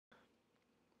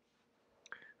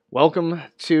Welcome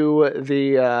to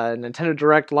the Nintendo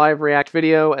Direct live react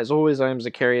video. As always, I am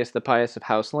Zacharias, the Pious of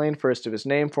House Lane, first of his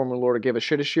name, former Lord of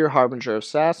Givashidashir, Harbinger of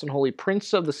Sass, and Holy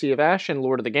Prince of the Sea of Ash, and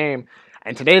Lord of the Game.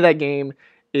 And today that game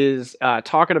is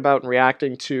talking about and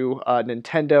reacting to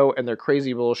Nintendo and their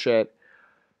crazy bullshit.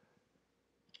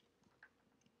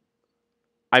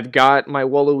 I've got my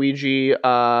Waluigi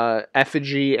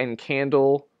effigy and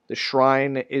candle. The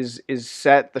shrine is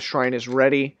set. The shrine is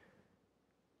ready.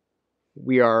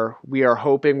 We are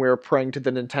hoping, we are praying to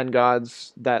the Nintendo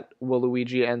gods that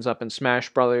Waluigi ends up in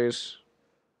Smash Brothers.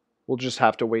 We'll just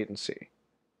have to wait and see.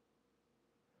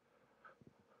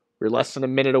 We're less than a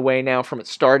minute away now from it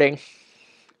starting.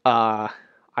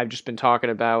 I've just been talking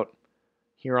about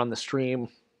here on the stream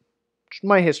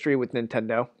my history with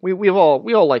Nintendo. We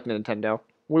all like Nintendo.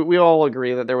 We all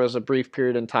agree that there was a brief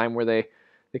period in time where they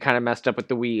kind of messed up with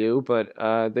the Wii U,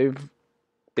 but they've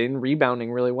been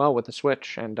rebounding really well with the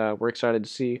Switch, and we're excited to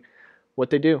see what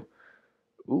they do.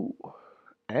 Ooh,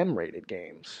 M-rated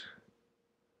games.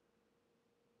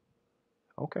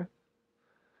 Okay.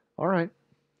 All right.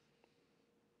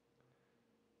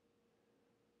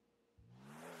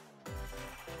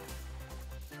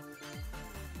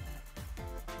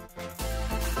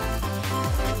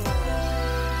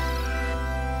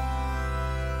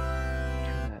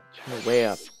 Turn it way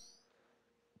up.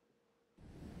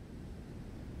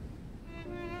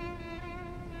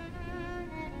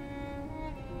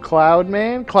 Cloud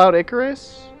Man? Cloud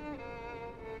Icarus?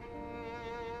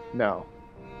 No.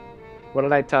 What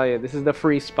did I tell you? This is the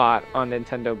free spot on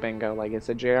Nintendo Bingo. Like, it's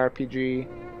a JRPG.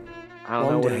 I don't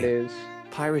know what it is.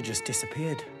 Pyra just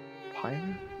disappeared.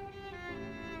 Pyra?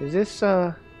 Is this,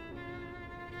 Help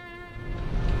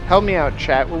me out,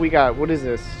 chat. What we got? What is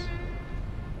this?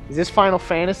 Is this Final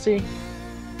Fantasy?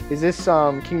 Is this,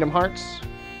 Kingdom Hearts?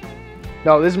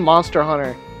 No, this is Monster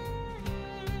Hunter.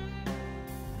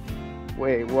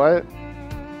 Wait, what?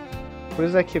 What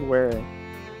is that kid wearing?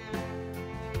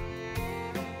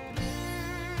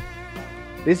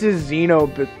 This is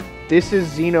Xenoblade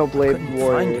Warriors.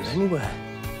 Find it anywhere.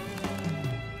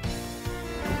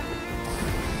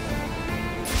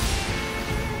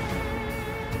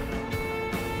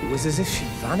 It was as if she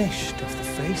vanished off the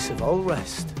face of all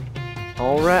rest.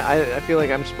 All right, I feel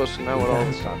like I'm supposed to know what all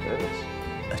this stuff is.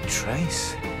 A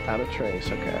trace. Out of trace,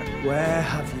 okay. Where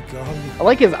have you gone? I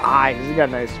like his eyes. He's got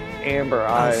nice amber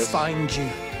eyes. I'll find you.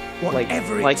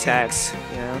 Whatever like it that. takes.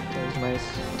 Yeah, those nice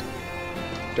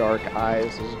dark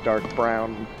eyes, those dark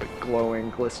brown, but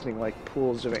glowing, glistening like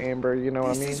pools of amber. You know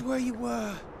what I mean? This is where you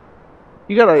were.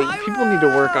 You gotta. People need to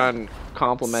work on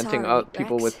complimenting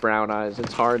people Rex. with brown eyes.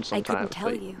 It's hard sometimes. tell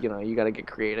but, you. you know, you gotta get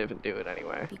creative and do it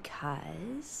anyway.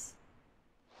 Because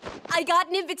I got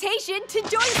an invitation to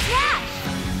join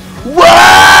Smash!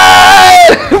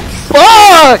 What? Fuck!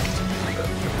 What?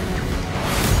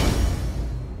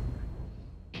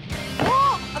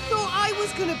 I thought I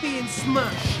was gonna be in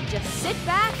Smash. Just sit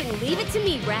back and leave it to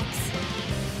me, Rex.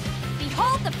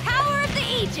 Behold the power of the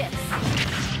Aegis!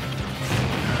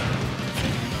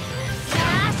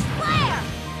 Smash Flare!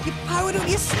 You powered up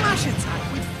your Smash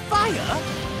attack with fire?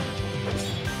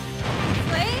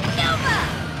 Flame Nova!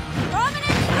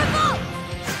 Prominence Revolt!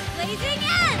 Blazing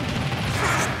End!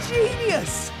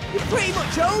 Genius! You're pretty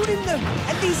much owning them,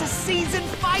 and these are seasoned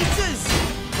fighters!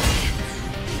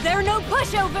 There are no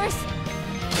pushovers!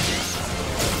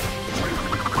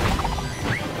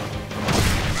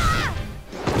 Ah!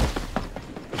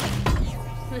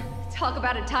 Talk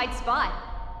about a tight spot.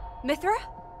 Mithra?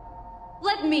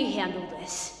 Let me handle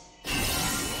this.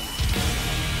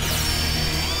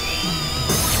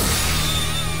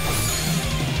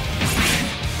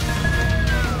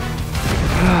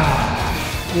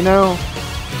 You know,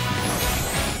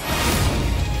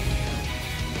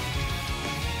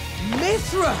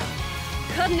 Mithra!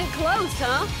 Cutting it close,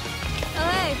 huh?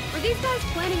 Hey, were these guys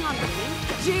planning on leaving?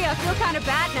 Gee, I feel kind of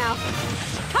bad now.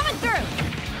 Coming through!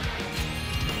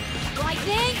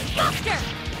 Lightning Buster!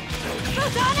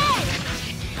 Photonic!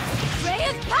 Ray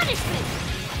of Punishment!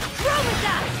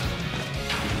 Chroma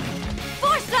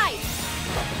Foresight!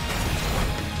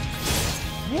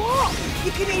 What?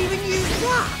 You can even use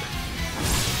that?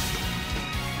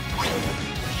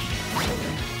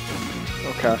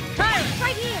 okay.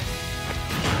 Right here!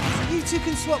 You two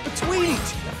can swap between each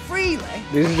other freely.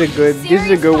 This is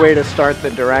a good way to start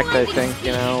the direct, I think,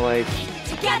 you know, like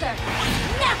Together,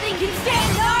 nothing can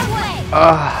stand our way!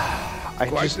 I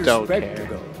just don't care.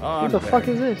 spectacle, What aren't the they? fuck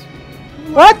is this?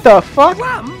 What the fuck?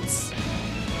 Gramps?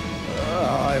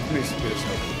 I've missed this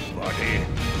whole body.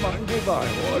 Mind if I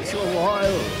watch a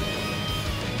while?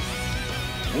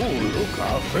 Oh, look,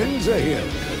 our friends are here.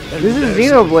 This is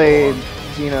Xenoblade.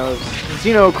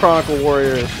 Xeno Chronicle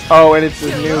Warriors. Oh, and it's a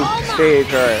new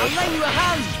stage. Alright. I'll lend you a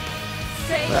hand.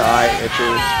 Alright,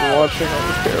 itchers. We're watching all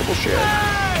this terrible shit.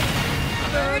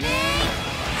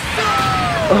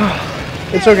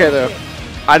 It's okay though.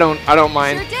 I don't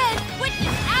mind. You're dead. Witness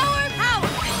our power.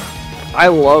 I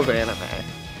love anime.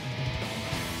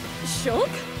 Shulk?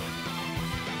 I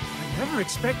never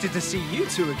expected to see you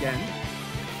two again.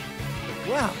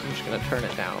 Well, I'm just gonna turn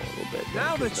it down a little bit.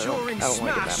 now that you're in I don't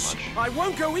like it that Smash, much. I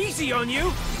won't go easy on you.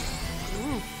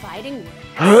 Ooh, fighting.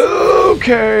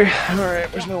 Okay.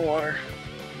 Alright, there's no water.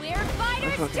 We're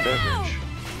fighters Fucking too. beverage.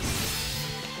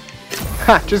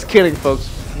 Ha, just kidding, folks.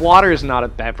 Water is not a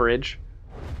beverage.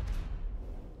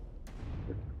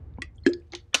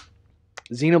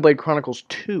 Xenoblade Chronicles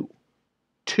 2.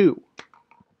 2.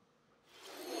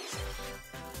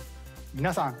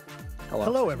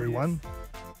 Hello, everyone.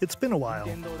 It's been a while.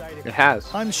 It has.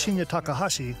 I'm Shinya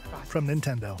Takahashi from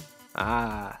Nintendo.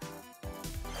 Ah.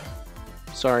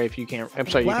 Sorry if you can't. I'm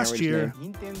sorry you can't Last reach year,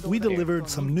 me. we delivered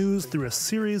some news through a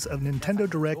series of Nintendo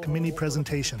Direct mini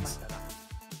presentations.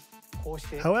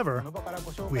 However,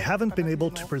 we haven't been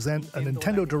able to present a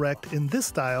Nintendo Direct in this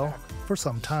style for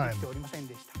some time.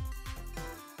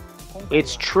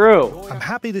 It's true. I'm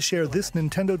happy to share this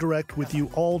Nintendo Direct with you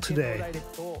all today.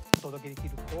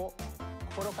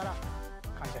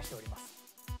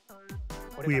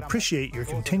 We appreciate your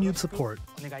continued support.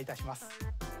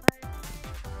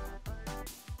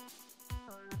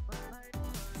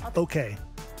 Okay,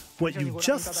 what you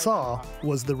just saw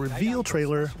was the reveal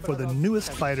trailer for the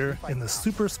newest fighter in the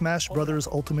Super Smash Bros.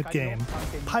 Ultimate game,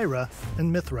 Pyra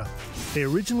and Mythra. They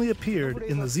originally appeared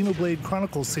in the Xenoblade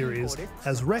Chronicles series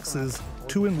as Rex's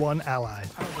 2-in-1 ally.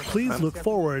 Please look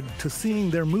forward to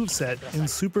seeing their moveset in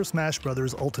Super Smash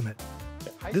Bros. Ultimate.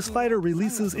 This fighter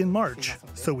releases in March,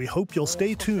 so we hope you'll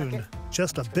stay tuned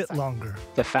just a bit longer.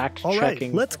 The fact All right,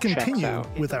 checking. let's checks continue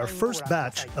out. with our first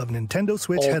batch of Nintendo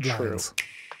Switch All headlines.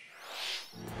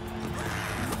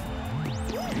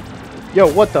 Yo,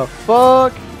 what the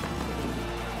fuck?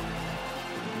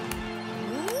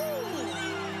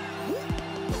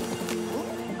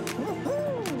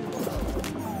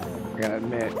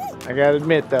 I gotta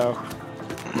admit though,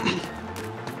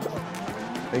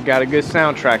 they got a good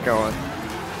soundtrack going.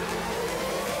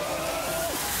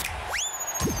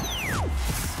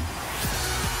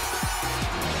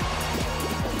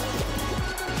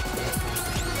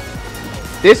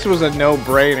 This was a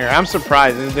no-brainer. I'm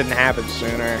surprised this didn't happen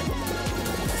sooner.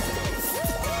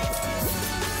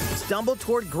 Stumble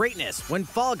toward greatness when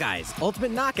Fall Guys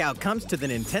Ultimate Knockout comes to the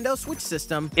Nintendo Switch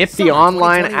system. If the summer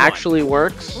online 2021. actually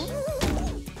works,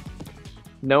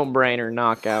 no-brainer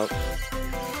knockout.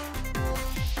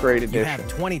 Great You addition. have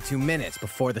 22 minutes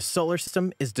before the solar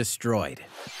system is destroyed.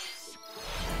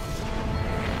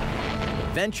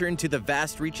 Venture into the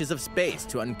vast reaches of space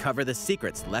to uncover the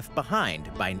secrets left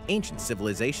behind by an ancient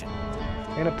civilization.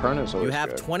 Annapurna's always You have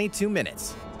good. 22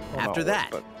 minutes. Well, After not that,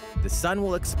 always, the sun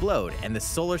will explode and the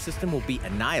solar system will be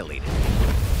annihilated.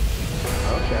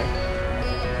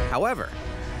 Okay. However,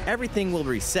 everything will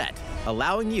reset,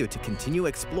 allowing you to continue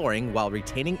exploring while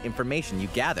retaining information you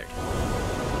gathered.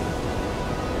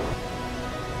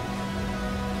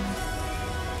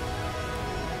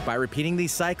 By repeating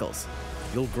these cycles,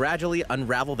 you'll gradually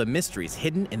unravel the mysteries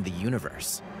hidden in the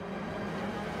universe.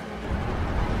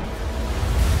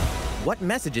 What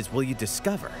messages will you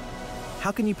discover?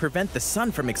 How can you prevent the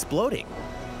sun from exploding?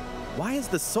 Why is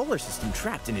the solar system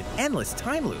trapped in an endless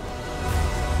time loop?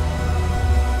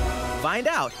 Find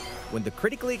out when the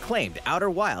critically acclaimed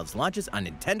Outer Wilds launches on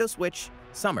Nintendo Switch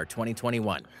summer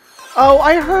 2021. Oh,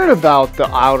 I heard about the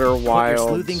Outer Put your Wilds.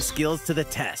 sleuthing skills to the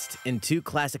test in 2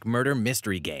 classic murder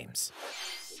mystery games.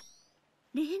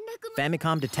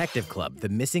 Famicom Detective Club, The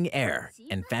Missing Heir,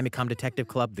 and Famicom Detective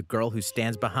Club, The Girl Who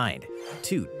Stands Behind.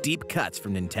 2 deep cuts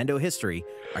from Nintendo history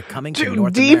are coming to Dude,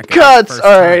 North deep America. cuts. first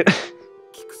All time. right.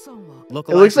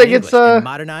 Localized looks like in it's, English and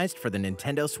modernized for the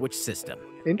Nintendo Switch system.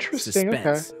 Interesting.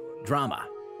 Suspense, Okay. drama,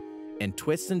 and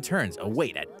twists and turns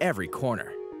await at every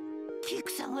corner.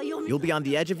 You'll be on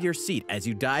the edge of your seat as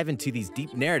you dive into these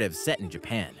deep narratives set in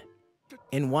Japan.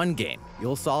 In one game,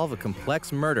 you'll solve a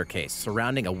complex murder case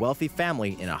surrounding a wealthy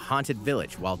family in a haunted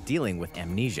village while dealing with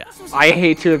amnesia. I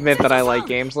hate to admit that I like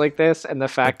games like this, and the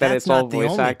fact But that that's it's all not the voice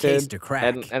only case acted to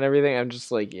crack. and everything. I'm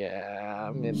just like, yeah,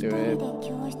 I'm into it.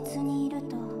 教室にいる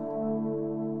と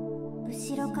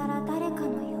後ろから誰か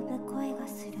の呼ぶ声が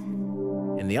する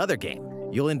In the other game,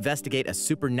 you'll investigate a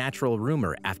supernatural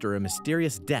rumor after a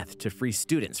mysterious death to free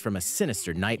students from a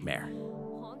sinister nightmare.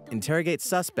 Interrogate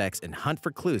suspects and hunt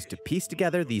for clues to piece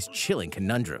together these chilling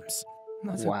conundrums.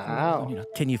 Wow.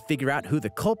 Can you figure out who the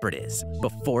culprit is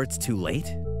before it's too late?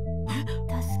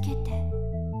 助けて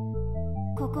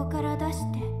ここから出し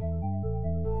て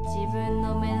自分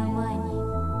の目の前に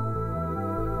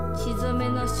血染め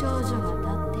の少女が立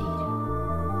っている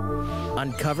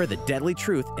Uncover the deadly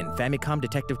truth in Famicom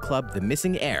Detective Club The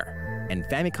Missing Heir and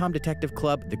Famicom Detective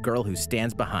Club The Girl Who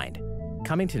Stands Behind.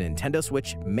 Coming to Nintendo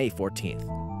Switch May 14th.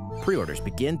 Pre-orders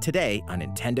begin today on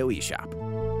Nintendo eShop.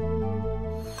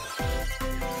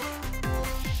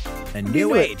 A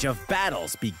new age of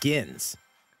battles begins.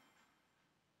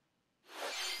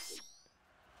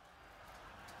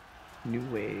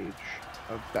 New age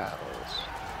of battles.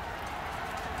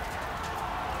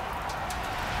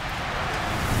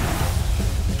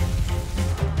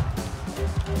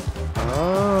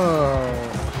 Oh.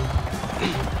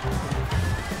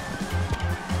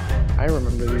 I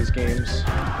remember these games.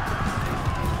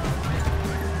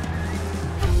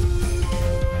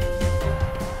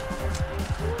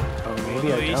 Oh,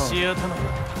 maybe I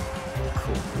don't.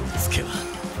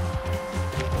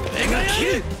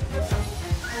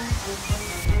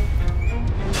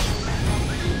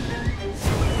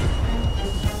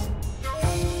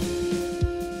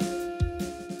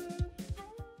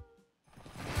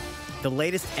 The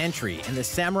latest entry in the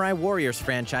Samurai Warriors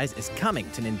franchise is coming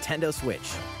to Nintendo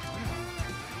Switch.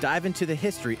 Dive into the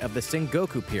history of the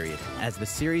Sengoku period as the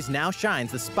series now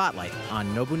shines the spotlight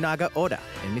on Nobunaga Oda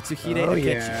and Mitsuhide Oh Akechi.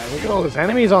 yeah, look at all those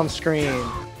enemies on screen.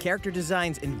 Character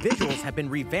designs and visuals have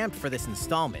been revamped for this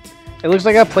installment. It looks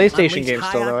like a PlayStation Unleash game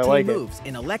still, though. I high-octane like it. moves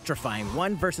in electrifying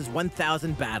 1 versus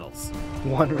 1,000 battles.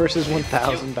 1 versus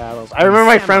 1,000 battles. I remember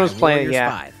my friend was playing, Warriors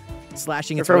yeah. 5,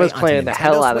 slashing My its friend way was onto playing the Nintendo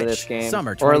hell out of Switch, this game.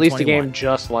 Summer Or at least a 2021. game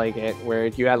just like it, where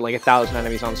you had like 1,000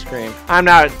 enemies on screen. I'm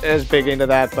not as big into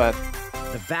that, but...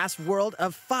 The vast world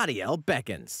of Fadiel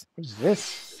beckons. What is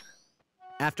this?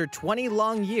 After 20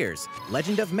 long years,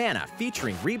 Legend of Mana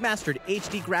featuring remastered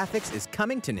HD graphics is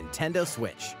coming to Nintendo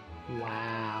Switch.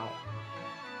 Wow.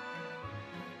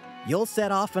 You'll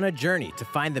set off on a journey to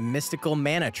find the mystical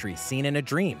mana tree seen in a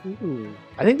dream. Ooh.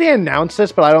 I think they announced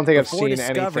this, but I don't think Before I've seen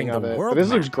discovering anything of the it. world But this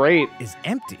looks map great. is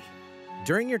empty.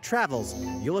 During your travels,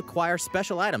 you'll acquire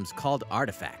special items called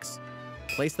artifacts.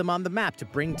 Place them on the map to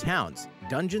bring towns,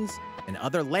 dungeons, and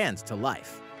other lands to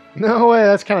life. No way,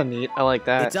 that's kind of neat. I like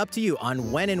that. It's up to you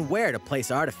on when and where to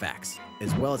place artifacts,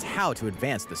 as well as how to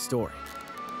advance the story.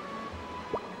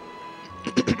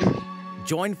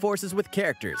 Join forces with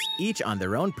characters, each on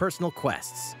their own personal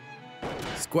quests.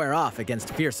 Square off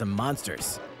against fearsome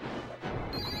monsters.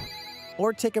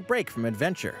 Or take a break from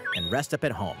adventure and rest up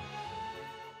at home.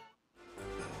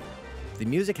 The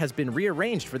music has been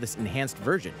rearranged for this enhanced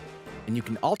version, and you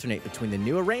can alternate between the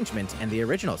new arrangement and the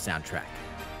original soundtrack.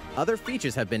 Other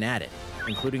features have been added,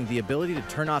 including the ability to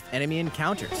turn off enemy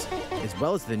encounters, as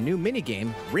well as the new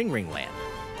minigame Ring Ring Land.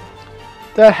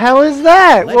 The hell is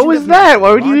that? Legend What was of Mana that?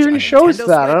 Why would you launch even on show us Nintendo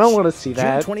that? I don't Switch, want to see June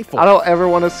that. 24th. I don't ever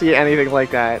want to see anything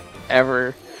like that,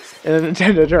 ever, in a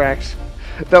Nintendo Direct.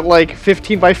 That, like,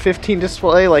 15 by 15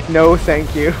 display, like, no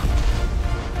thank you.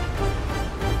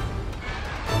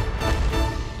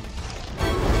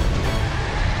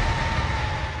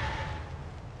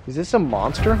 Is this a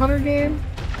Monster Hunter game?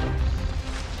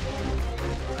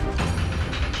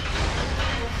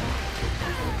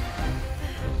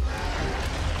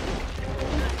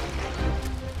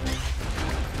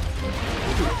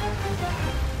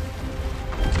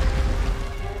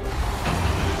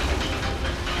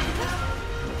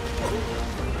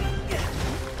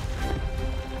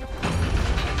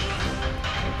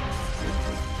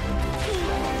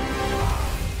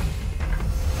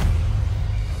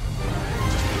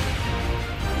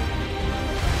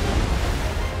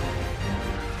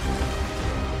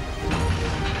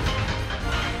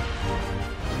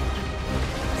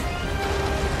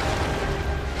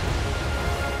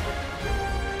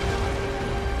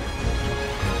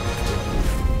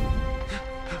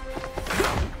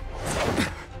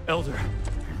 Elder,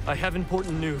 I have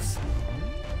important news.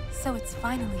 So it's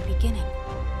finally beginning.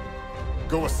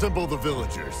 Go assemble the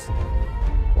villagers.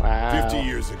 Wow. 50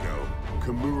 years ago,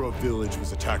 Kamura village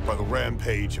was attacked by the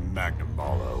Rampage and Magnum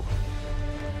Malo.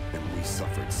 And we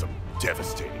suffered some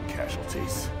devastating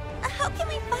casualties. How can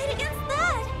we fight against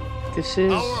that? This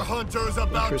is Our hunter's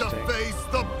about to interesting. face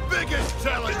the biggest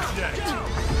challenge yet!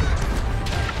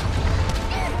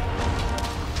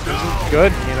 No!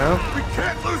 Good, you know? We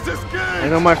can't lose this game! I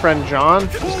know my friend John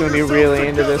is going to be really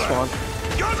into this one.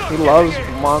 He loves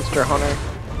Monster Hunter.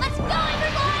 Let's go,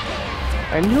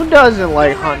 everyone! And who doesn't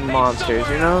like hunting monsters?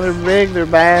 You know, they're big, they're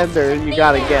bad, you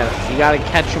gotta get them. You gotta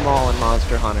catch them all in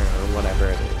Monster Hunter or whatever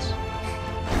it is.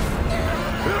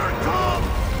 Here it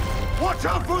comes! Watch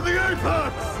Watch out for the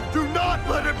Apex! Do not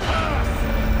let it pass!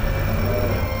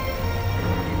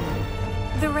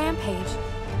 The Rampage.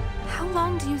 How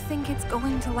long do you think it's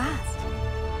going to last?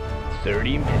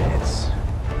 30 minutes.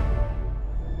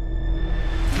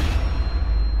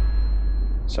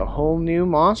 It's a whole new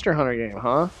Monster Hunter game,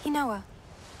 huh? Inoa,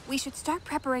 we should start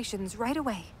preparations right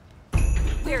away.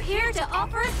 We're here to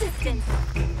offer assistance.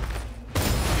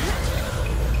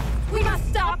 We must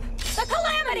stop the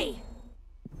calamity!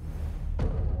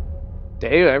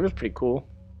 Dang, that was pretty cool.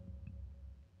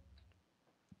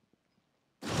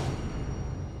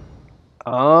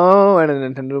 Oh, and a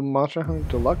Nintendo Monster Hunter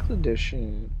Deluxe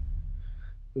Edition.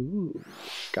 Ooh,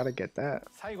 gotta get that.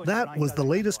 That was the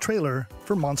latest trailer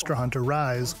for Monster Hunter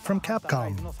Rise from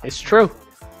Capcom. It's true.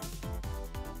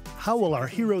 How will our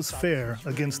heroes fare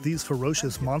against these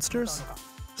ferocious monsters?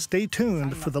 Stay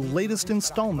tuned for the latest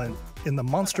installment in the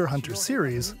Monster Hunter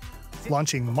series,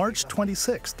 launching March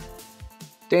 26th.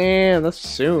 Damn, that's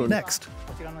soon. Next,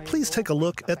 please take a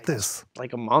look at this.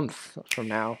 Like a month from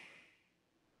now.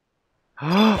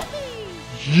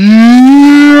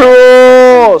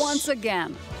 Yes! Once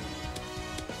again.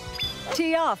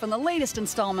 Tee off in the latest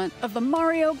installment of the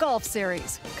Mario Golf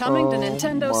series, coming to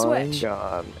Nintendo Switch. Oh my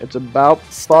god. It's about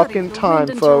fucking time,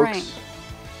 folks. Terrain.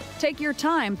 Take your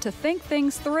time to think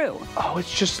things through. Oh,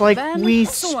 it's just like Then Wii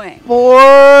swing.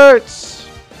 Sports!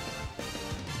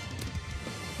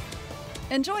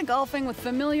 Enjoy golfing with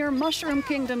familiar Mushroom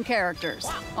Kingdom characters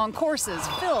on courses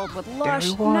filled with lush,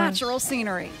 There he was. natural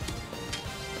scenery.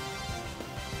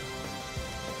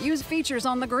 Use features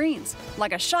on the greens,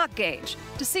 like a shot gauge,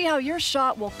 to see how your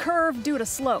shot will curve due to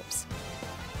slopes,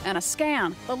 and a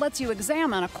scan that lets you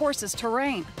examine a course's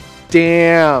terrain.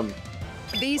 Damn.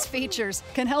 These features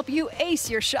can help you ace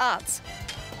your shots.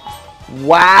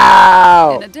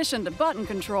 Wow! In addition to button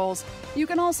controls, you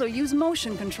can also use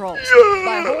motion controls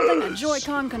by holding a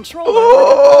Joy-Con controller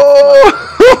with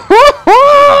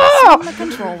swing the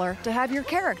controller to have your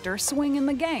character swing in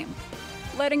the game,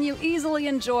 letting you easily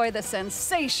enjoy the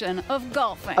sensation of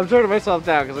golfing. I'm turning myself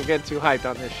down because I'm getting too hyped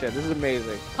on this shit. This is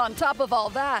amazing. On top of all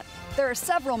that, there are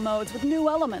several modes with new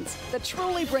elements that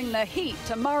truly bring the heat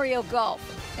to Mario Golf,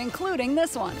 including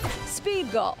this one,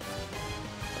 Speed Golf.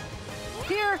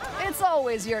 Here, it's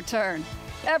always your turn.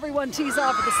 Everyone tees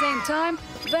off at the same time,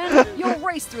 then you'll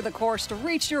race through the course to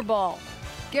reach your ball.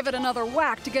 Give it another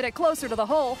whack to get it closer to the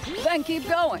hole, then keep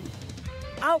going.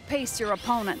 Outpace your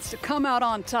opponents to come out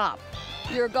on top.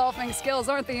 Your golfing skills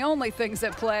aren't the only things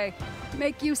at play.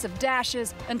 Make use of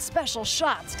dashes and special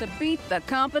shots to beat the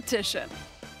competition.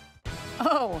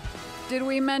 Oh, did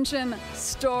we mention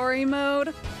story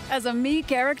mode? As a Mii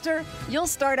character, you'll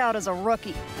start out as a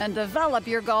rookie and develop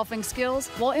your golfing skills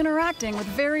while interacting with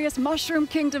various Mushroom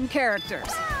Kingdom characters.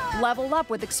 Level up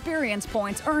with experience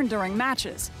points earned during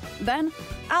matches. Then,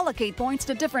 allocate points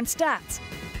to different stats,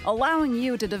 allowing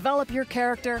you to develop your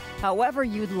character however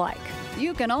you'd like.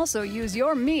 You can also use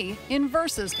your Mii in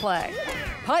versus play.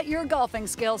 Put your golfing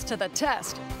skills to the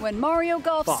test when Mario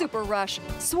Golf Super Rush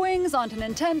swings onto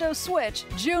Nintendo Switch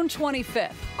June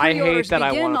 25th. I hate Pre-orders that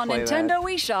I begin want to on play Nintendo that.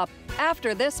 eShop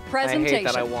after this I presentation. hate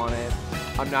that I want it.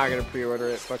 I'm not going to pre-order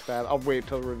it. Fuck that. I'll wait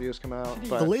till the reviews come out.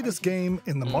 But The latest game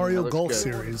in the Mario looks Golf good.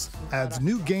 series adds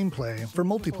new gameplay for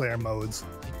multiplayer modes,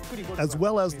 as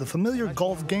well as the familiar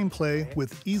golf gameplay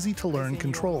with easy-to-learn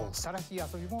controls.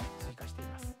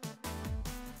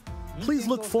 Please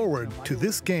look forward to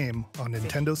this game on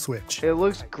Nintendo Switch. it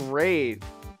looks great.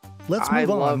 Let's I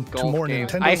move on love to golf more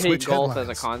games. Nintendo I hate Switch golf headlines.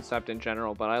 as a concept in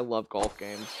general, but I love golf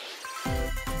games.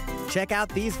 Check out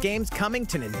these games coming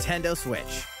to Nintendo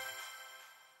Switch.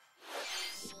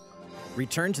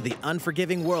 Return to the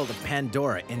unforgiving world of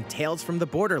Pandora in Tales from the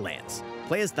Borderlands.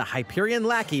 Play as the Hyperion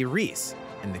lackey Reese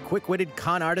and the quick-witted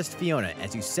con artist Fiona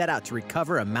as you set out to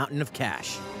recover a mountain of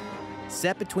cash.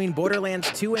 Set between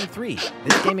Borderlands 2 and 3,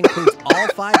 this game includes all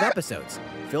 5 episodes,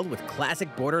 filled with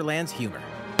classic Borderlands humor.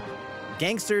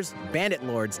 Gangsters, bandit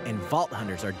lords, and vault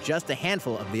hunters are just a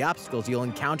handful of the obstacles you'll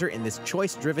encounter in this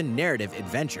choice-driven narrative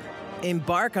adventure.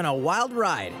 Embark on a wild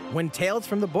ride when Tales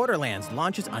from the Borderlands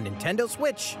launches on Nintendo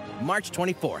Switch, March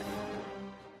 24th.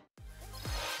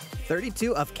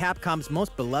 32 of Capcom's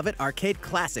most beloved arcade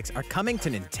classics are coming to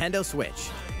Nintendo Switch.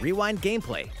 Rewind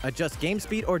gameplay, adjust game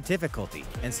speed or difficulty,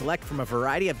 and select from a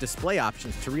variety of display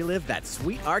options to relive that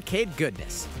sweet arcade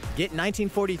goodness. Get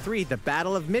 1943 The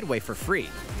Battle of Midway for free,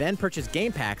 then purchase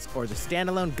game packs or the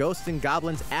standalone Ghosts and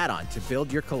Goblins add-on to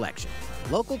build your collection.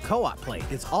 Local co-op play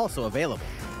is also available.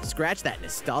 Scratch that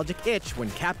nostalgic itch when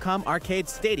Capcom Arcade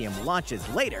Stadium launches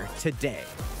later today.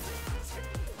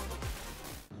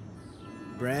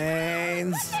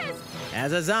 Brains.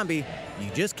 As a zombie, you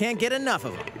just can't get enough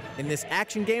of them. In this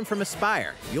action game from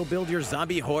Aspyr, you'll build your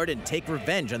zombie horde and take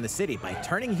revenge on the city by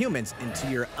turning humans into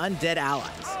your undead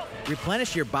allies.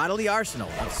 Replenish your bodily arsenal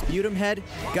of sputum head,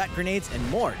 gut grenades, and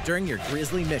more during your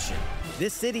grisly mission.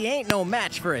 This city ain't no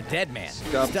match for a dead man.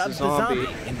 Stubbs the Zombie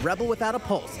and Rebel Without a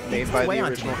Pulse. Made by the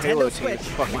original Halo team.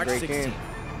 Fucking March great 16. game.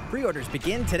 Pre-orders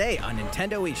begin today on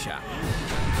Nintendo eShop.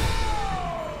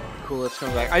 Cool, let's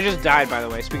come back. I just died, by the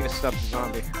way. Speaking of Stubbs the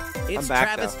Zombie. It's I'm back,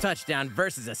 Travis though. Touchdown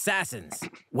versus Assassins.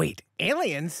 Wait,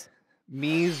 aliens?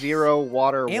 Me, Zero,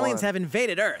 Water, Aliens 1. have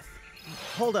invaded Earth.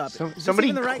 Hold up. Is this Somebody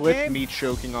even the right clipped game? me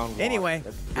choking on water. Anyway,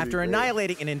 That's pretty after great.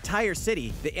 annihilating an entire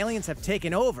city, the aliens have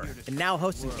taken over and now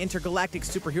host an intergalactic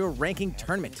superhero ranking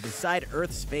tournament to decide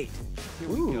Earth's fate.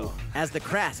 Ooh. As the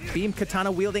crass beam katana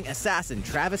wielding assassin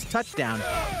Travis Touchdown,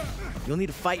 you'll need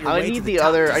to fight your I way need to the top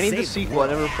other. to I need the save sequel. I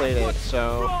world. never played it,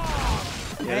 so. Yeah,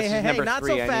 Hey, this hey, is hey, number not 3.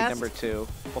 so I need fast. number 2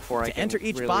 before I To can enter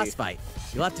each really... boss fight,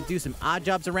 you'll have to do some odd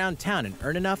jobs around town and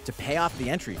earn enough to pay off the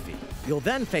entry fee. You'll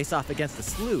then face off against a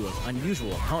slew of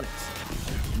unusual opponents.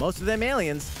 Most of them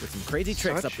aliens with some crazy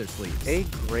tricks up their sleeves. A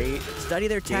great Study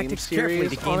their game tactics series,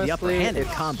 carefully to gain the upper honestly. hand in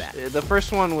It's- combat. The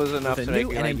first one was enough With to a make new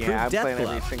me and like, improved yeah, I'm death playing every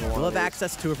glove, single one you'll of have these.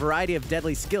 access to a variety of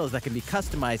deadly skills that can be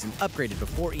customized and upgraded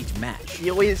before each match. He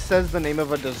always says the name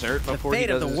of a dessert The before he fate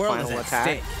does of the his world final is at attack.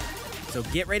 stake. So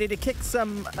get ready to kick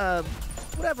some,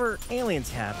 whatever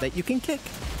aliens have that you can kick.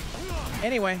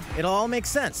 Anyway, it'll all make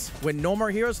sense when No More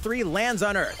Heroes 3 lands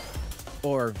on Earth.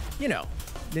 Or, you know,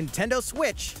 Nintendo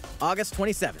Switch, August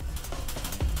 27th.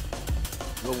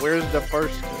 Well, where's the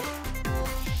first?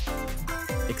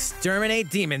 Exterminate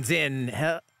demons in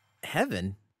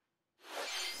heaven.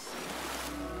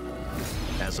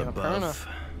 As above,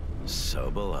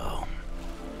 so below.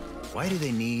 Why do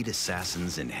they need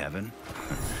assassins in heaven?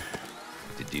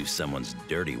 To do someone's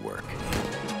dirty work.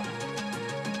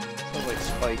 Sounds like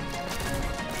Spike.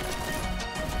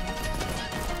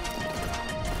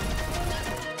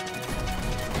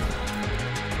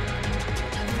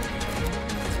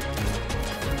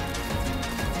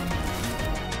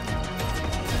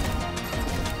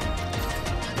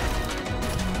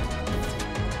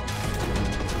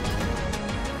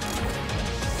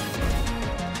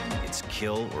 It's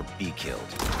kill or be killed.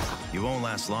 You won't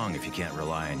last long if you can't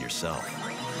rely on yourself.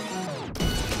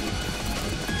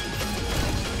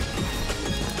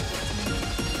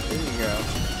 There you go.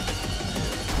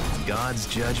 God's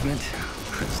judgment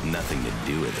has nothing to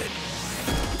do with it.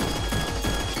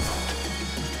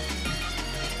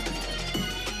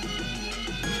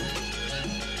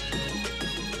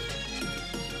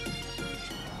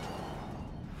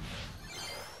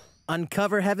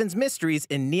 Uncover Heaven's mysteries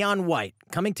in neon white,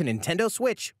 coming to Nintendo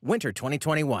Switch, winter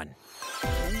 2021.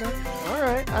 All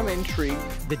right, I'm intrigued.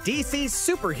 The DC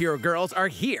superhero girls are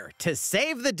here to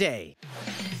save the day.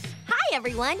 Hi,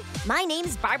 everyone. My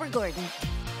name's Barbara Gordon,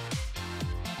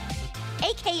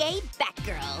 aka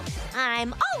Batgirl.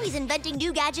 I'm always inventing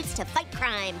new gadgets to fight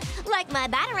crime, like my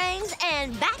batarangs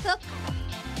and Bathook.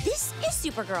 This is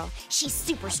Supergirl. She's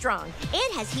super strong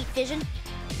and has heat vision,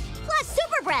 plus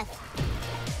super breath.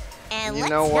 And You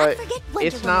let's know not what? forget Wonder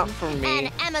It's not Woman, for me,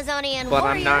 an Amazonian but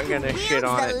warrior I'm not who gonna shit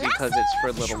wields on the it because lasso it's for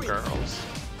of little truth. girls.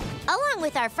 Along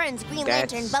with our friends Green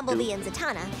That's Lantern, Bumblebee, and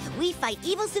Zatanna, we fight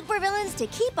evil supervillains to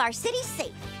keep our city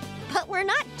safe. But we're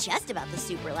not just about the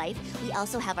super life. We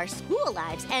also have our school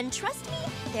lives, and trust me,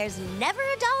 there's never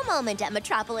a dull moment at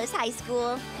Metropolis High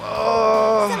School.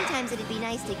 Oh. Sometimes it'd be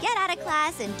nice to get out of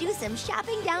class and do some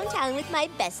shopping downtown with my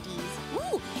besties.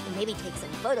 Ooh, and maybe take some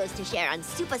photos to share on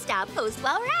Superstar Post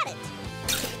while we're at it.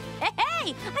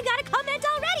 Hey, I got a comment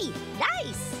already.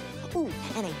 Nice. Ooh,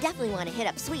 and I definitely want to hit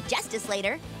up Sweet Justice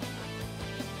later.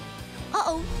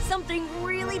 Uh-oh, something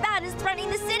really bad is threatening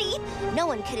the city. No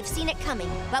one could have seen it coming,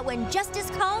 but when justice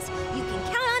calls, you can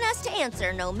count on us to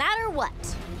answer no matter what.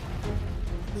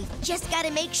 We've just got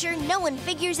to make sure no one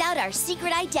figures out our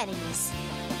secret identities.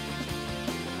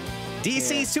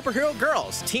 DC Superhero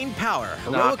Girls Teen Power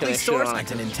Not heroically gonna shit soars on it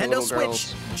onto 'cause it's for Nintendo little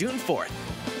Switch, girls. June 4th.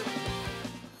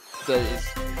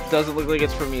 Doesn't look like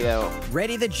it's for me though.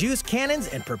 Ready the juice cannons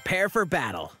and prepare for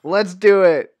battle. Let's do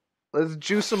it. Let's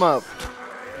juice them up.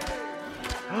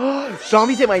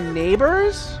 Zombies ate my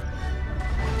neighbors?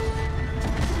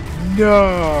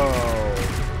 No.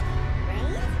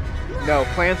 No,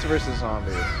 Plants vs.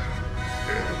 Zombies.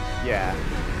 Yeah.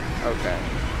 Okay.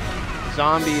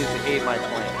 Zombies ate my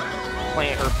plants.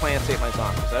 Plants ate my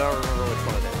zombies. I don't remember which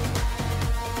one it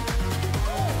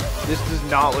is. This does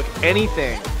not look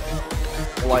anything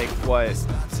like what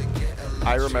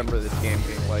I remember this game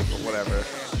being like, or whatever.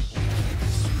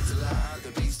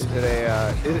 Is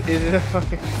it a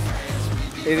fucking...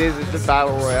 It is. It's a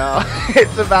battle royale.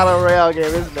 It's a battle royale game,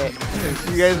 isn't it?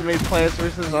 You guys made Plants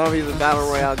vs. Zombies a battle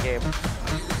royale game.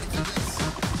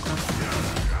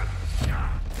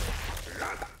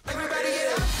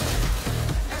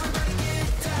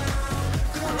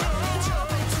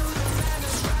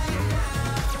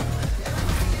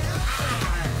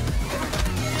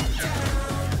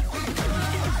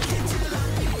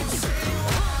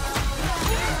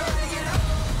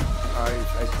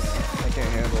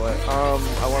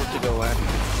 I want it to go away.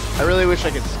 I really wish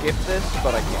I could skip this,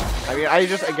 but I can't. I mean,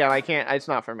 I can't. It's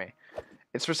not for me.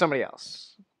 It's for somebody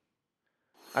else.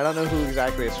 I don't know who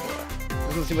exactly it's for. It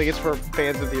doesn't seem like it's for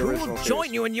fans of the original series.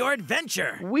 Join you in your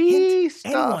adventure.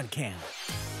 Anyone can.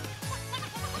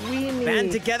 Me.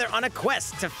 Band together on a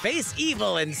quest to face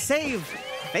evil and save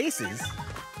faces.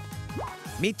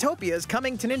 Miitopia is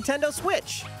coming to Nintendo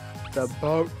Switch. It's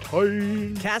about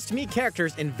time. Cast Mii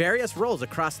characters in various roles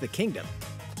across the kingdom.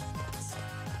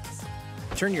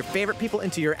 Turn your favorite people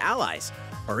into your allies,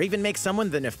 or even make someone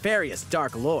the nefarious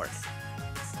Dark Lord.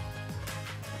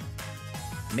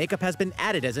 Makeup has been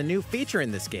added as a new feature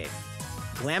in this game.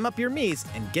 Glam up your Miis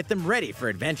and get them ready for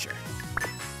adventure.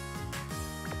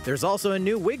 There's also a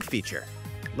new wig feature,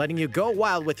 letting you go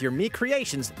wild with your Mii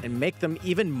creations and make them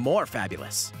even more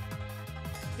fabulous.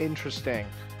 Interesting.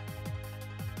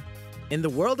 In the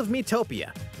world of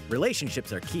Miitopia,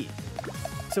 relationships are key.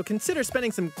 So consider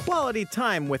spending some quality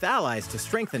time with allies to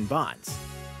strengthen bonds.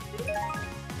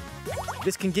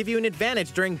 This can give you an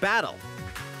advantage during battle.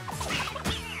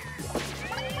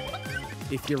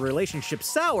 If your relationship's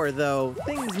sour, though,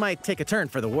 things might take a turn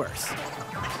for the worse.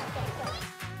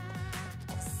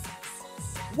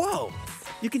 Whoa!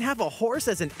 You can have a horse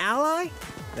as an ally?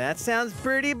 That sounds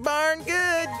pretty darn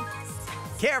good!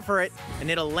 Care for it,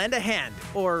 and it'll lend a hand,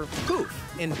 or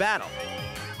poof, in battle.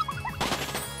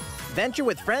 Venture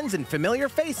with friends and familiar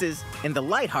faces in the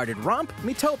lighthearted romp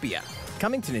Miitopia.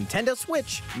 Coming to Nintendo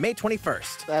Switch May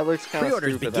 21st. That looks kind of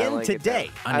Pre-orders stupid. begin like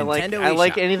today on Nintendo eShop. I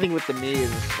like anything with the Mii.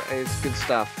 It's good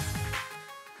stuff.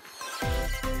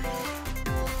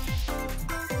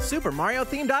 Super Mario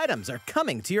themed items are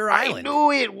coming to your island. I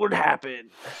knew it would happen.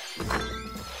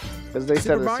 As they Super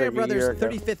said Mario like Brothers a year ago.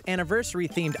 35th anniversary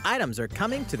themed items are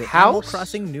coming to the Animal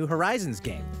Crossing New Horizons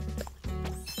game.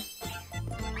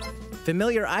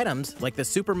 Familiar items like the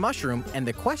Super Mushroom and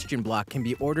the Question Block can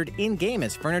be ordered in-game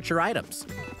as furniture items.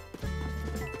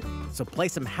 So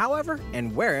place them however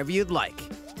and wherever you'd like.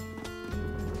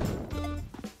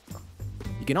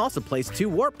 You can also place 2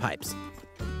 warp pipes.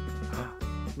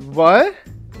 What?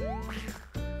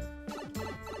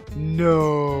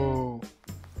 No.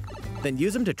 Then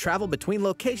use them to travel between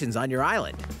locations on your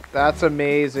island. That's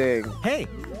amazing. Hey,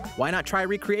 why not try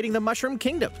recreating the Mushroom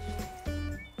Kingdom?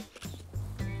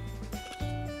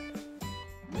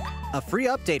 A free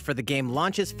update for the game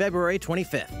launches February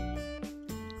 25th.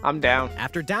 I'm down.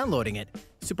 After downloading it,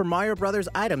 Super Mario Bros.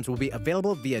 Items will be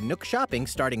available via Nook Shopping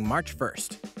starting March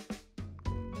 1st.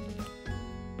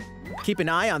 Keep an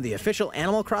eye on the official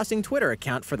Animal Crossing Twitter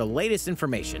account for the latest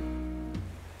information.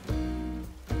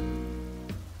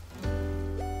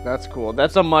 That's cool.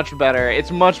 That's a much better.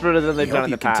 It's much better than they've done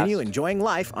in the past. Continue enjoying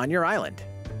life on your island.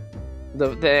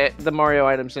 The Mario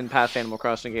items in past Animal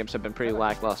Crossing games have been pretty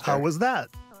lackluster. How was that?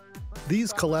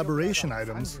 These collaboration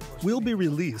items will be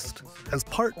released as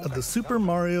part of the Super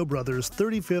Mario Bros.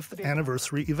 35th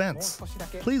anniversary events.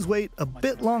 Please wait a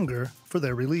bit longer for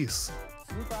their release.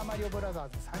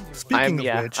 Speaking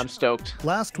of which, I'm stoked.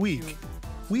 Last week,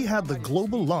 we had the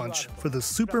global launch for the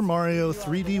Super Mario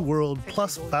 3D World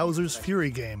plus Bowser's Fury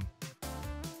game.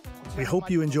 We hope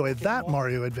you enjoyed that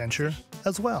Mario adventure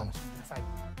as well.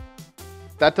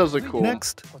 That does look cool.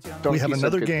 Next, we have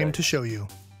another game to show you.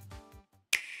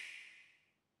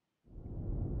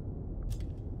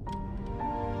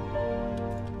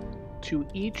 To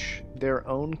each their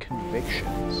own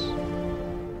convictions.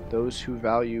 Those who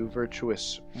value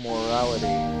virtuous morality,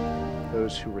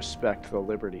 those who respect the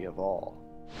liberty of all,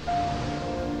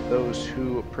 those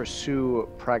who pursue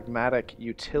pragmatic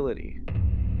utility.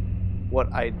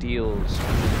 What ideals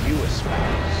do you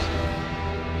espouse?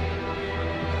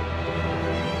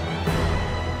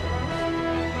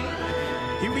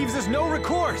 He leaves us no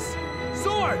recourse.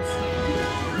 Swords!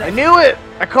 I knew it!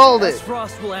 I called it!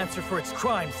 Frost will answer for its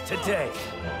crimes today.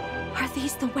 Are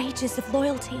these the wages of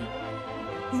loyalty?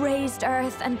 Raised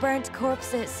earth and burnt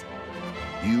corpses.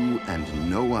 You and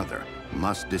no other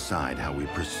must decide how we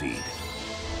proceed.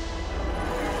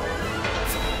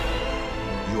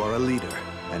 You are a leader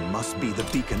and must be the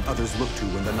beacon others look to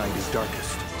when the night is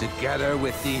darkest. Together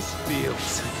with these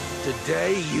fields,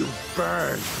 today you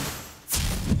burn.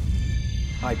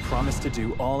 I promise to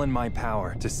do all in my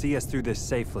power to see us through this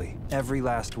safely, every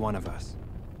last one of us.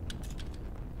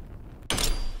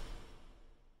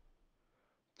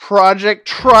 Project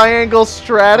Triangle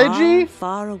Strategy?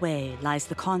 Far away lies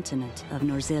the continent of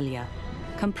Norzilia,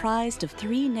 comprised of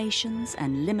 3 nations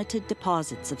and limited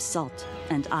deposits of salt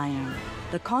and iron.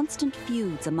 The constant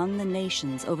feuds among the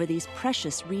nations over these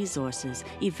precious resources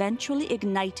eventually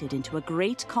ignited into a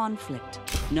great conflict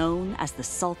known as the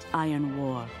Salt Iron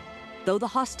War. Though the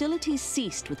hostilities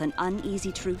ceased with an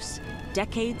uneasy truce,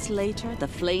 decades later the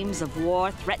flames of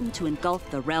war threatened to engulf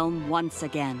the realm once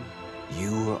again.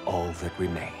 You are all that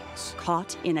remains.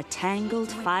 Caught in a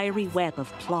tangled, fiery web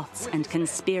of plots and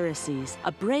conspiracies,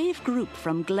 a brave group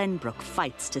from Glenbrook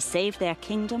fights to save their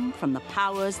kingdom from the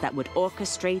powers that would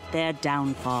orchestrate their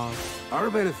downfall. Our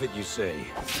benefit, you say?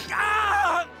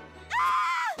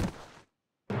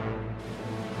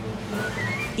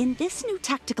 In this new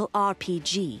tactical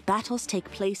RPG, battles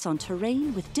take place on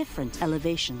terrain with different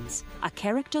elevations. A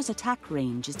character's attack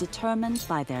range is determined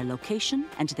by their location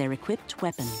and their equipped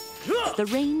weapon. The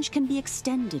range can be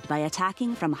extended by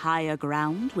attacking from higher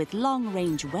ground with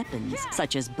long-range weapons,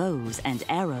 such as bows and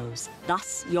arrows.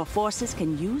 Thus, your forces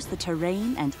can use the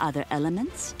terrain and other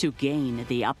elements to gain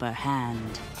the upper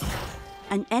hand.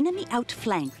 An enemy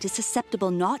outflanked is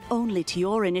susceptible not only to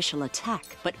your initial attack,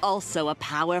 but also a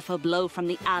powerful blow from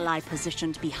the ally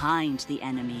positioned behind the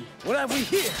enemy. What have we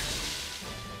here?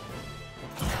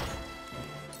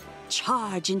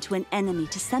 Charge into an enemy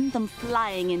to send them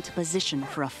flying into position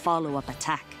for a follow-up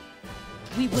attack.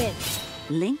 We win.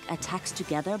 Link attacks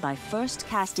together by first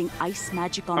casting ice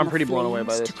magic on the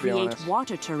flames to create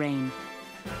water terrain.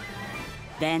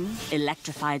 Then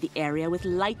electrify the area with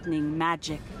lightning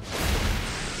magic.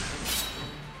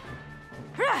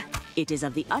 It is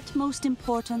of the utmost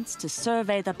importance to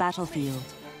survey the battlefield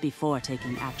before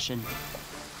taking action.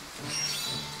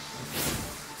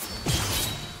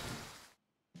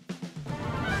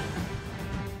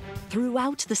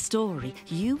 Throughout the story,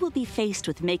 you will be faced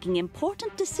with making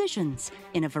important decisions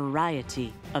in a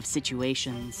variety of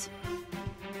situations.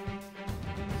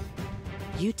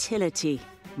 Utility,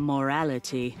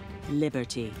 morality,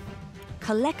 liberty.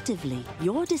 Collectively,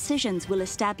 your decisions will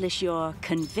establish your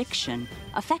conviction,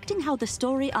 affecting how the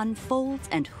story unfolds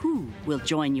and who will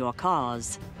join your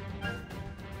cause.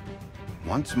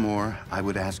 Once more, I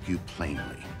would ask you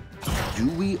plainly. Do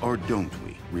we or don't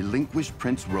we relinquish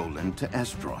Prince Roland to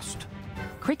Esdrost?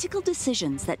 Critical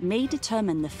decisions that may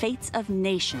determine the fates of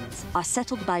nations are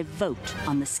settled by vote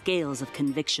on the scales of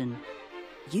conviction.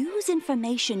 Use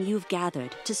information you've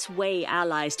gathered to sway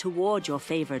allies toward your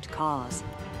favored cause.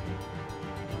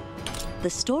 The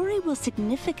story will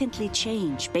significantly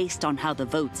change based on how the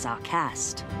votes are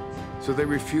cast. So they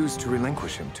refused to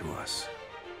relinquish him to us.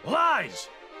 Lies!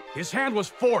 His hand was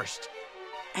forced.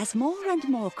 As more and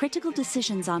more critical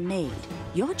decisions are made,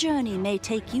 your journey may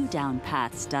take you down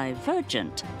paths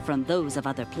divergent from those of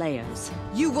other players.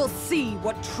 You will see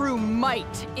what true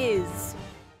might is.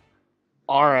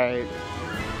 All right.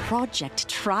 Project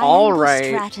Triangle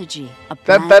Strategy.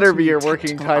 That better be your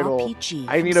working title.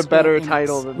 I need a better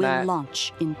title than that. Will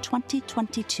launch in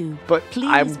 2022. But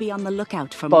please be on the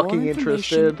lookout for more information.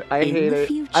 Interested. I hate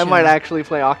it. I might actually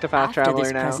play Octopath Traveler now. After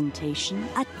this presentation,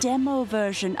 a demo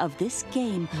version of this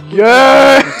game will be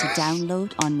able to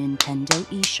download on Nintendo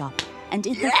eShop. And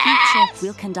in the future,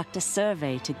 we'll conduct a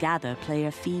survey to gather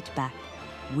player feedback.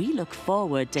 We look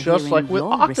forward to just hearing like with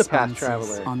your Octopath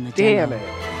Traveler. On the Damn demo.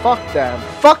 it. Fuck them.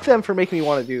 Fuck them for making me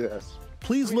want to do this.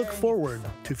 Please look forward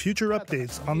to future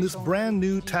updates on this brand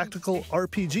new tactical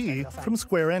RPG from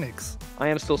Square Enix. I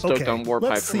am still stoked on Warpipe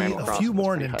let's see from Animal a Crossing. few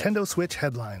more Nintendo Switch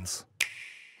headlines.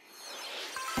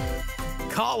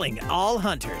 Calling all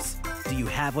hunters. Do you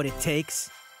have what it takes?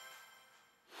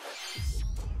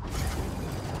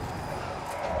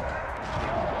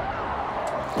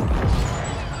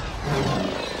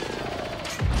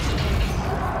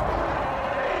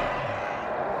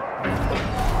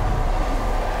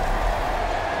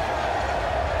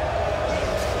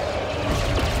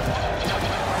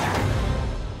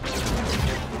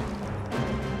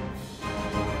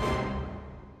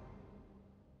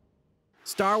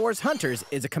 Star Wars Hunters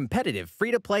is a competitive,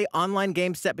 free-to-play online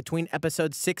game set between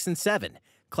episodes 6 and 7.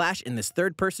 Clash in this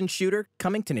third-person shooter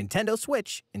coming to Nintendo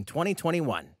Switch in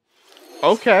 2021.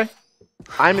 Okay.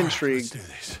 I'm intrigued.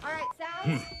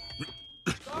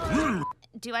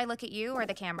 Do I look at you or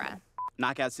the camera?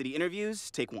 Knockout City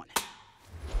interviews, take 1.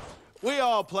 We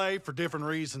all play for different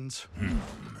reasons.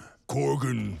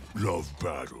 Korgan love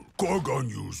battle. Gorgon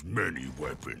used many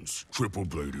weapons.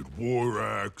 Triple-bladed war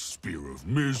axe, spear of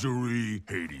misery,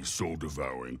 Hades'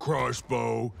 soul-devouring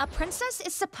crossbow. A princess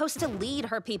is supposed to lead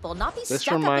her people, not be This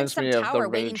stuck up in reminds some me of the tower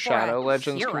waiting Raid for Shadow a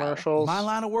Legends hero. commercials. My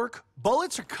line of work,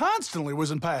 bullets are constantly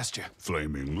whizzing past you.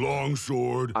 Flaming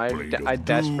longsword, blade of I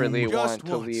desperately doom. want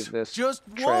to leave this Just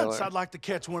trailer. once I'd like to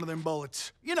catch one of them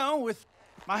bullets. You know, with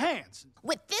my hands.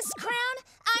 With this crown,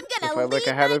 I'm If gonna I look lead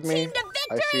ahead my of me, team to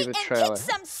I see the victory trailer. and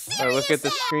kick some If I look at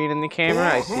the screen in the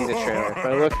camera, I see the trailer. If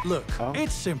I look,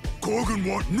 It's simple. Korgan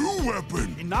want new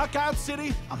weapon. In Knockout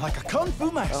City, I'm like a kung fu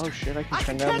master. Oh shit, I can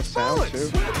turn down the sound too.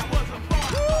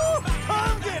 Woo!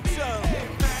 Come get some!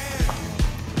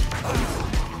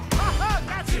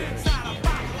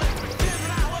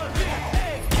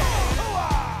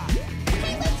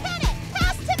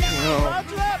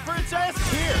 Roger that, princess!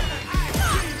 Here!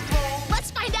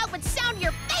 Let's find out what sound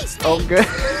your face makes. Oh good.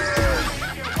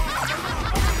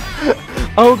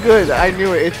 Oh good, I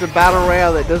knew it. It's a battle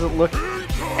royale that doesn't look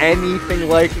anything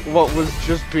like what was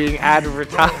just being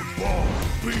advertised.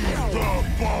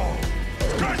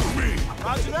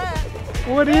 Roger that!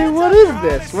 What is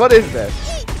this? What is this?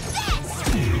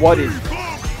 What is this?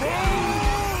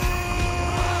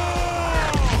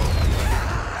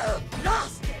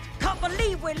 Lost it! Can't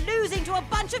believe we're losing to a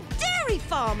bunch of dairy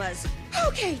farmers!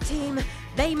 Okay, team.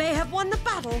 They may have won the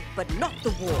battle, but not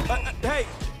the war. Hey,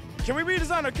 can we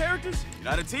redesign our characters? You're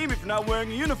not a team if you're not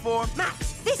wearing a uniform.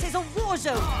 Max, this is a war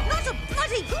zone, not a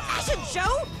bloody fashion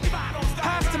show!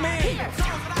 Pass to me!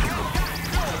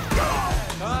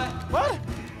 What?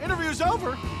 Interview's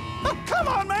over? Oh, come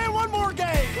on, man, one more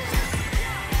game!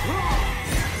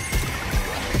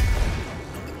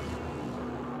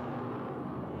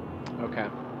 Okay.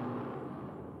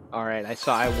 Alright,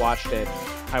 I watched it.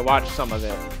 I watched some of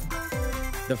it.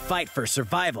 The fight for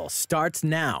survival starts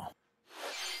now.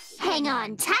 Hang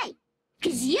on tight,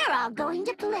 because you're all going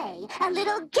to play a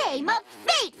little game of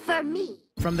fate for me.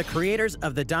 From the creators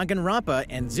of the Danganronpa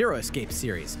and Zero Escape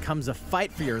series comes a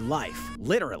fight for your life,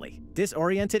 literally.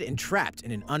 Disoriented and trapped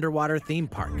in an underwater theme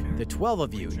park, the 12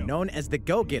 of you, known as the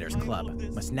Go-Getters Club,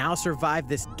 must now survive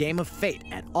this game of fate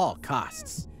at all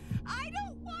costs. I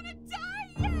don't want to die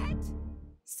yet!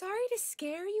 Sorry to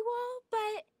scare you all,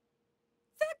 but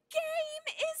the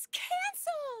game is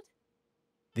canceled!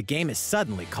 The game is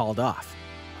suddenly called off.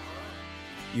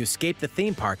 You escape the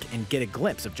theme park and get a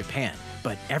glimpse of Japan,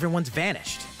 but everyone's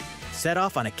vanished. Set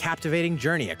off on a captivating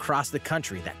journey across the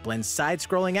country that blends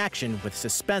side-scrolling action with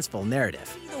suspenseful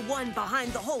narrative. Be the one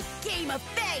behind the whole game of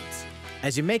fate!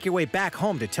 As you make your way back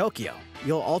home to Tokyo,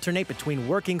 you'll alternate between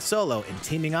working solo and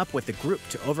teaming up with a group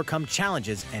to overcome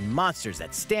challenges and monsters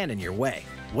that stand in your way.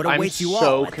 What I'm awaits you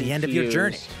so all at the end of your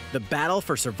journey? confused. The battle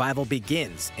for survival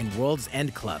begins in World's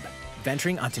End Club,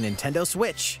 venturing onto Nintendo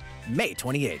Switch, May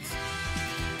 28th.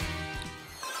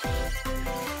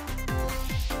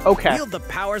 Okay. Wield the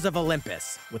powers of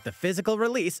Olympus with the physical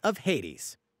release of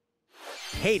Hades.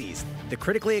 Hades, the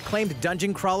critically acclaimed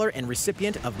dungeon crawler and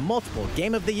recipient of multiple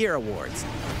Game of the Year awards,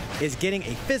 is getting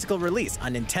a physical release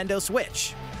on Nintendo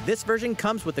Switch. This version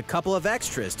comes with a couple of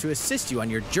extras to assist you on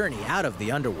your journey out of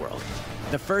the underworld.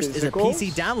 The first is a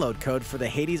PC download code for the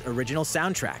Hades original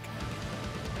soundtrack.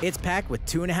 It's packed with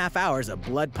 2.5 hours of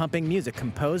blood-pumping music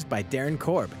composed by Darren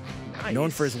Korb, known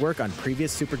for his work on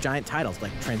previous Supergiant titles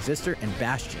like Transistor and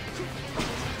Bastion.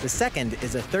 The second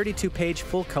is a 32-page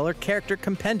full-color character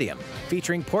compendium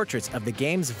featuring portraits of the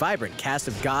game's vibrant cast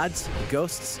of gods,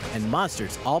 ghosts, and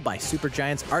monsters, all by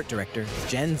Supergiant's art director,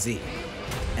 Gen Z.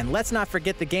 And let's not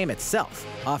forget the game itself,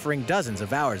 offering dozens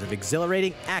of hours of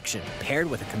exhilarating action paired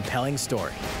with a compelling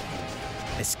story.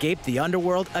 Escape the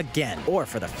underworld again, or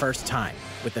for the first time,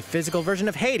 with the physical version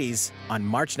of Hades on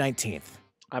March 19th.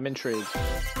 I'm intrigued.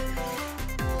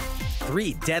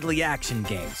 3 deadly action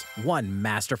games, 1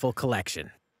 masterful collection.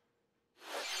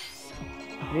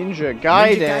 Ninja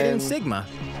Gaiden. Ninja Gaiden Sigma.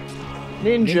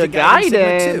 Ninja Gaiden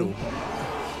Gaiden. Sigma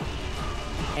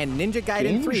 2. And Ninja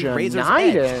Gaiden 3 Ninja Razor's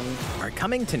Gaiden. Edge are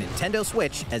coming to Nintendo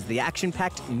Switch as the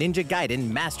action-packed Ninja Gaiden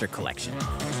Master Collection.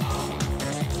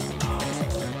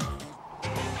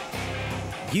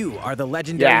 You are the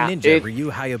legendary ninja Ryu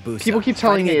Hayabusa. People keep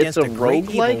telling me fighting it's a against great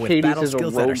evil roguelike. with Hades battle is a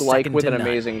skills that are roguelike second with to an none.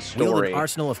 amazing Wield story. an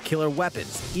arsenal of killer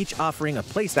weapons, each offering a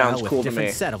playstyle Sounds with cool to different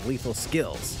me. set of lethal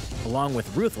skills, along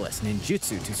with ruthless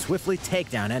ninjutsu to swiftly take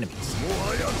down enemies.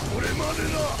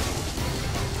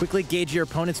 Quickly gauge your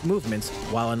opponent's movements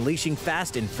while unleashing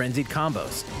fast and frenzied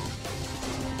combos.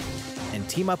 And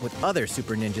team up with other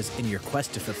super ninjas in your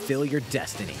quest to fulfill your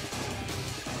destiny.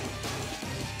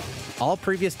 All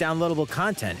previous downloadable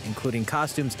content, including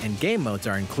costumes and game modes,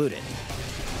 are included.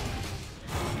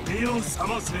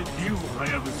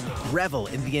 Revel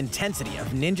in the intensity of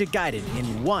Ninja Gaiden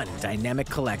in one dynamic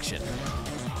collection.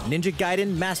 Ninja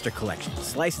Gaiden Master Collection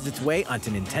slices its way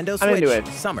onto Nintendo Switch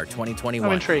summer 2021.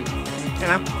 I'm intrigued. You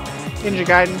know, Ninja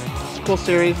Gaiden, it's a cool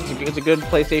series. It's a good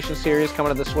PlayStation series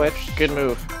coming to the Switch. Good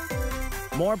move.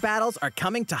 More battles are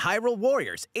coming to Hyrule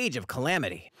Warriors: Age of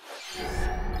Calamity.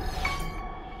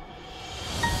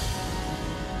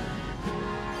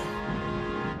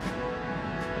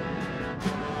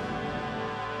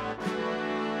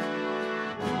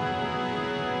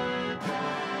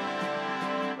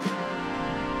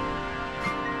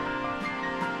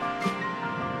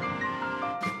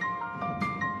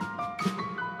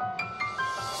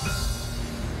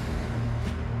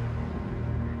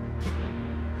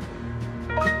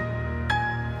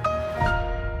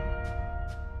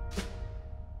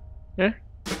 Yeah,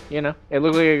 you know, it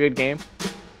looked like a good game.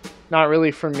 Not really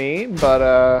for me,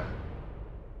 but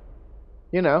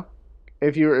you know,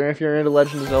 if you're into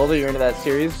Legend of Zelda, you're into that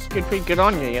series. Good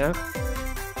on you, you know.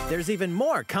 There's even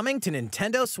more coming to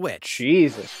Nintendo Switch.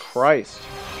 Jesus Christ!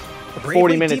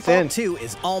 40 minutes Default in. 2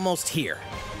 is almost here.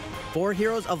 4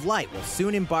 Heroes of Light will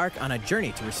soon embark on a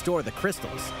journey to restore the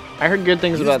crystals. I heard good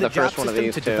things Use about the the first job one of system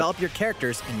these to too. develop your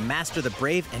characters and master the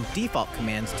brave and default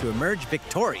commands to emerge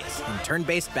victorious in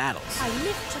turn-based battles. I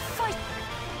live to fight.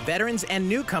 Veterans and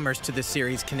newcomers to the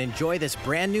series can enjoy this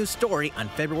brand new story on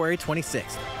February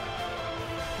 26th.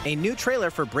 A new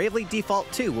trailer for Bravely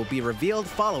Default 2 will be revealed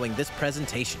following this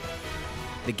presentation.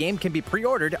 The game can be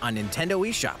pre-ordered on Nintendo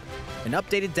eShop. An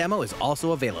updated demo is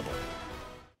also available.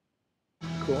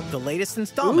 Cool. The latest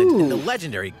installment in the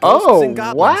legendary Ghosts Oh, and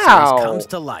Goblins wow. series comes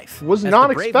to life. Was As not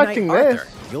the brave expecting knight this.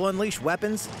 Arthur, you'll unleash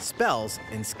weapons, spells,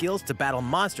 and skills to battle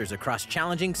monsters across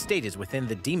challenging stages within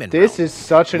the Demon This Realm. is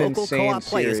such an Local insane co-op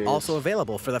play is series. also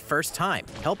available for the first time.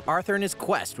 Help Arthur in his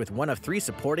quest with one of 3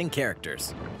 supporting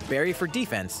characters: Barry for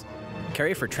defense,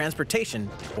 Carrie for transportation,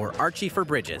 or Archie for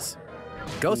bridges.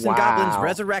 Ghosts and Goblins Wow.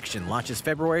 Resurrection launches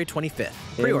February 25th.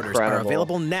 Pre-orders are Incredible.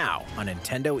 available now on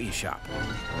Nintendo eShop.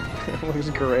 It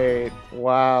looks great.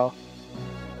 Wow.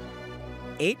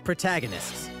 8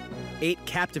 protagonists, 8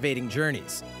 captivating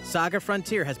journeys. Saga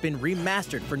Frontier has been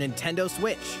remastered for Nintendo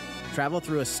Switch. Travel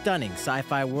through a stunning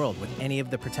sci-fi world with any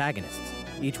of the protagonists,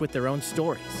 each with their own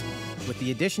stories. With the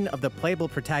addition of the playable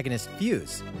protagonist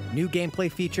Fuse, new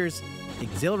gameplay features,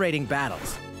 exhilarating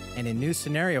battles, and a new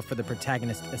scenario for the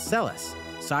protagonist Acellus,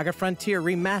 Saga Frontier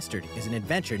Remastered is an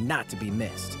adventure not to be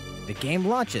missed. The game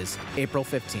launches April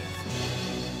 15th.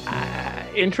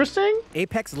 Interesting?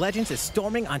 Apex Legends is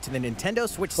storming onto the Nintendo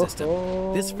Switch system.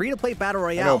 This free-to-play battle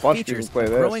I know a royale bunch of people features play a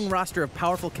this. growing roster of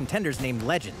powerful contenders named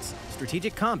Legends,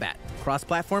 strategic combat,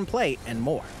 cross-platform play, and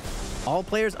more. All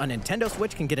players on Nintendo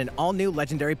Switch can get an all-new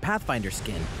Legendary Pathfinder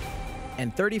skin,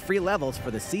 and 30 free levels for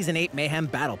the Season 8 Mayhem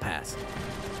Battle Pass.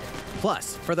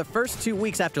 Plus, for the first 2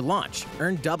 weeks after launch,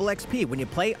 earn double XP when you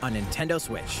play on Nintendo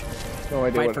Switch. No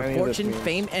idea Fight what for any of this fortune, means.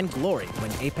 fame, and glory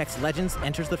when Apex Legends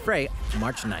enters the fray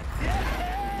March 9th.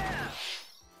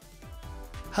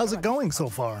 How's it going so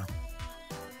far?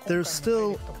 There's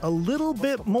still a little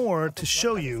bit more to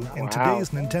show you in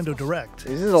today's Nintendo Direct.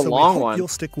 This is a so long we hope one. You'll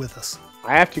stick with us.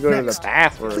 I have to go Next, to the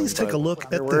bathroom. please take but a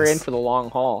look at we're this. in for the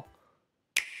long haul.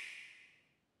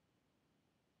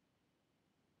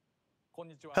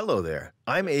 Hello there,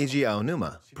 I'm Eiji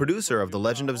Aonuma, producer of the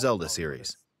Legend of Zelda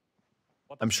series.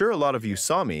 I'm sure a lot of you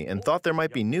saw me and thought there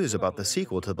might be news about the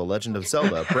sequel to the Legend of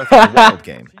Zelda Breath of the Wild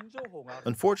game.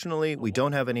 Unfortunately, we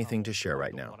don't have anything to share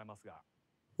right now.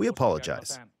 We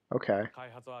apologize. Okay.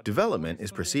 Development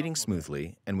is proceeding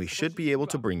smoothly, and we should be able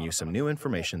to bring you some new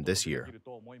information this year.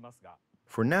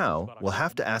 For now, we'll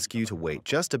have to ask you to wait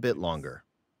just a bit longer.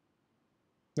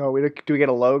 No, do we get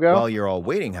a logo? While you're all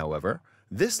waiting, however,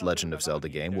 this Legend of Zelda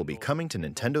game will be coming to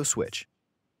Nintendo Switch.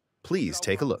 Please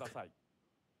take a look.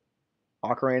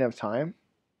 Ocarina of Time?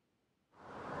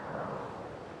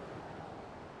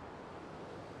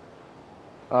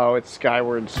 Oh, it's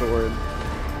Skyward Sword.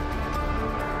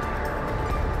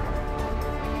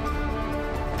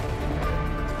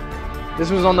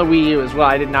 This was on the Wii U as well.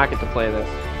 I did not get to play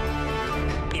this.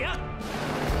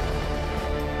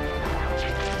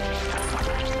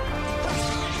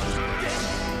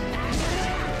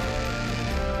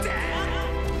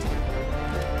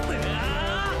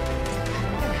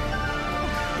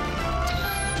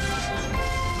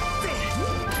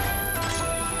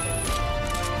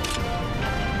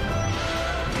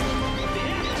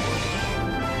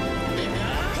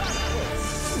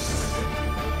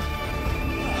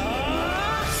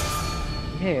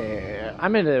 Yeah,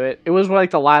 I'm into it. It was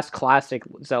like the last classic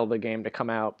Zelda game to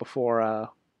come out before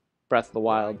Breath of the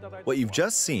Wild. What you've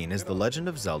just seen is The Legend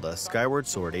of Zelda Skyward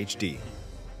Sword HD.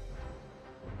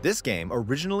 This game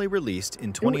originally released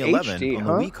in 2011 HD, on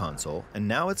the Wii console, and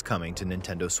now it's coming to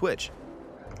Nintendo Switch.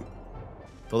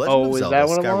 The Oh, Legend is of that Zelda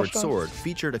what it Skyward launched on? Sword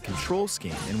featured a control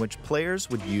scheme in which players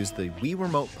would use the Wii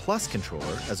Remote Plus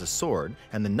controller as a sword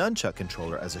and the Nunchuck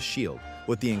controller as a shield.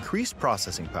 With the increased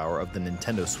processing power of the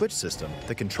Nintendo Switch system,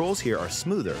 the controls here are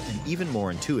smoother and even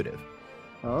more intuitive.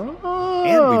 Oh.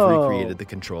 And we've recreated the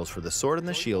controls for the sword and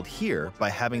the shield here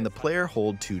by having the player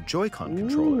hold two Joy-Con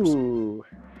controllers. Ooh.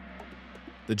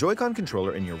 The Joy-Con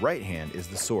controller in your right hand is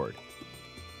the sword.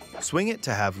 Swing it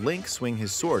to have Link swing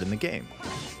his sword in the game.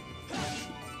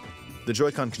 The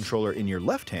Joy-Con controller in your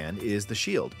left hand is the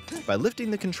shield. By lifting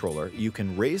the controller, you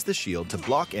can raise the shield to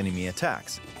block enemy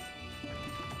attacks.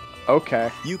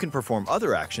 Okay. You can perform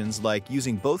other actions like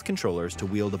using both controllers to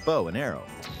wield a bow and arrow.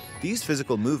 These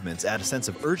physical movements add a sense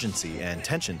of urgency and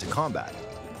tension to combat.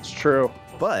 It's true.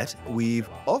 But we've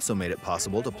also made it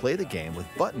possible to play the game with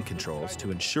button controls to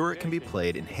ensure it can be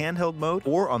played in handheld mode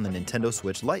or on the Nintendo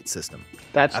Switch Lite system.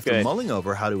 That's After good. mulling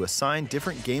over how to assign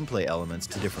different gameplay elements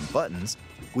to different buttons,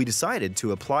 we decided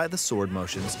to apply the sword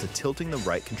motions to tilting the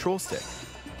right control stick.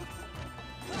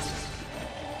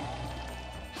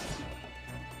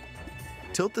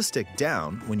 Tilt the stick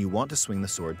down when you want to swing the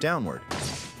sword downward.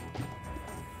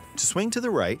 To swing to the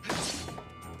right,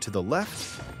 to the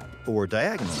left, or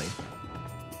diagonally,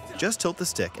 just tilt the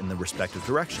stick in the respective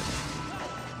direction.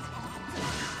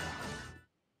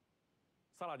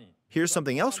 Here's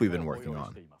something else we've been working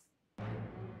on.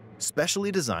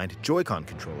 Specially designed Joy-Con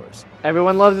controllers.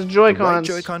 Everyone loves the The right Joy-Cons.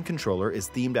 Joy-Con controller is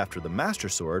themed after the Master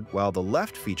Sword, while the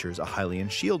left features a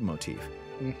Hylian shield motif.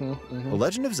 The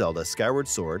Legend of Zelda Skyward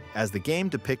Sword, as the game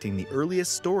depicting the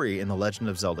earliest story in the Legend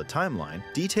of Zelda timeline,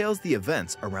 details the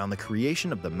events around the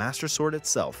creation of the Master Sword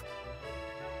itself.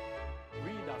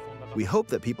 We hope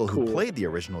that people who played the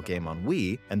original game on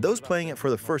Wii, and those playing it for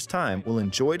the first time, will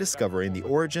enjoy discovering the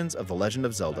origins of The Legend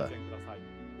of Zelda.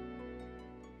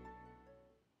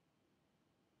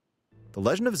 The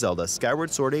Legend of Zelda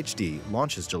Skyward Sword HD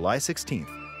launches July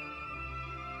 16th.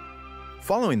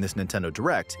 Following this Nintendo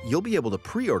Direct, you'll be able to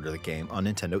pre-order the game on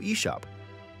Nintendo eShop.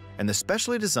 And the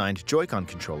specially designed Joy-Con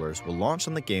controllers will launch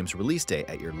on the game's release day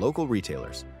at your local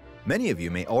retailers. Many of you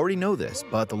may already know this,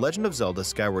 but The Legend of Zelda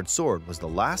Skyward Sword was the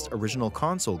last original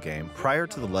console game prior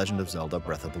to The Legend of Zelda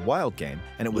Breath of the Wild game,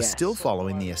 and it was still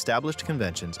following the established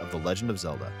conventions of The Legend of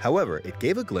Zelda. However, it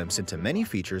gave a glimpse into many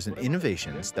features and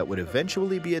innovations that would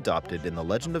eventually be adopted in The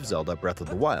Legend of Zelda Breath of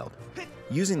the Wild.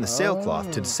 Using the sailcloth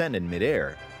to descend in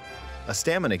midair, a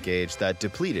stamina gauge that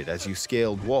depleted as you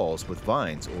scaled walls with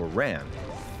vines or ran,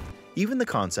 even the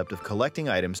concept of collecting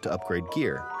items to upgrade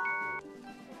gear.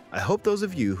 I hope those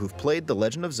of you who've played The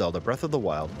Legend of Zelda Breath of the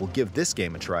Wild will give this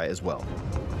game a try as well.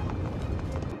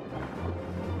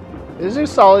 This is a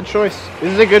solid choice.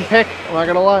 This is a good pick, I'm not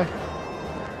gonna lie.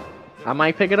 I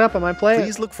might pick it up, I might play it.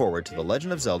 Please look forward to The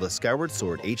Legend of Zelda Skyward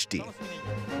Sword HD.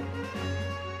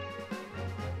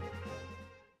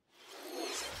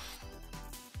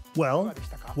 Well,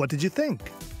 what did you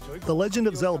think? The Legend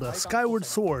of Zelda Skyward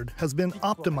Sword has been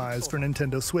optimized for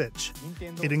Nintendo Switch.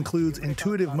 It includes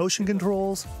intuitive motion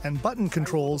controls and button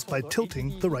controls by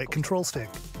tilting the right control stick.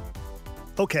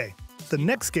 Okay, the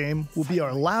next game will be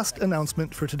our last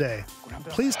announcement for today.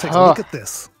 Please take a look at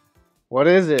this. What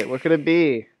is it? What could it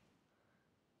be?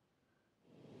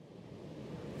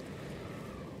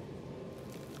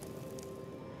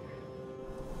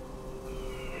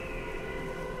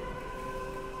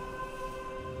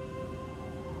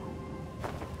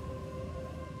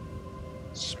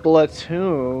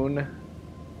 Splatoon.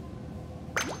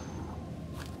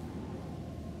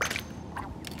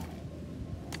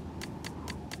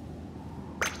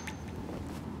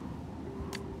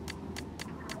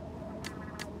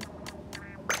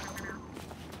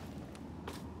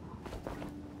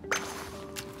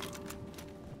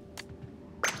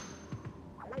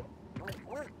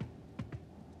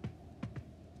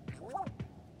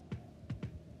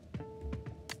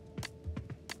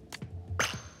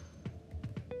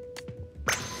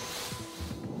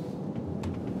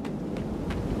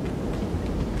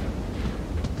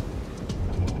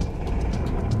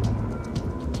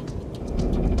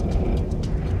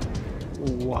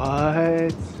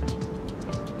 What?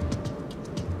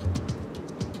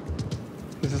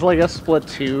 Is this like a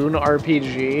Splatoon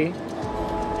RPG?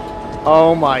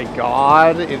 Oh my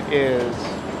god, it is.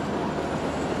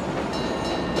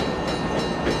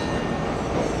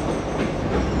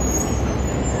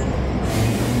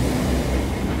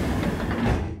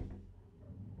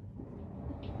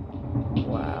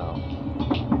 Wow.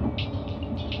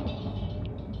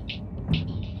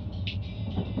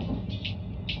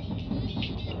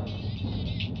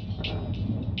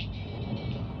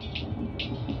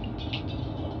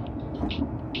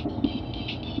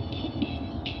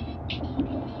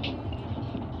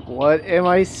 What am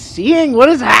I seeing? What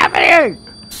is happening?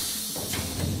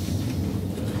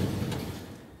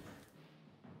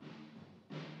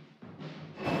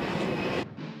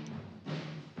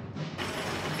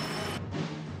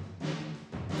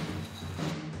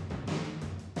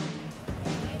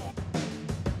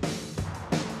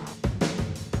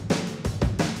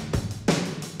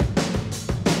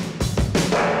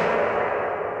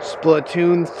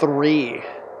 Splatoon 3.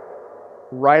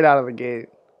 Right out of the gate.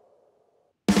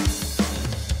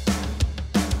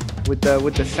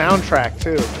 With the soundtrack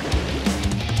too.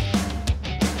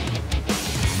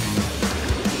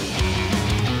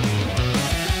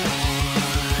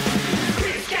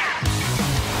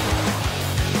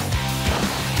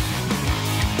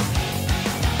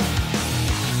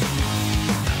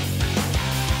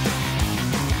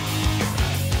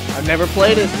 I've never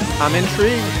played it. I'm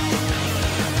intrigued.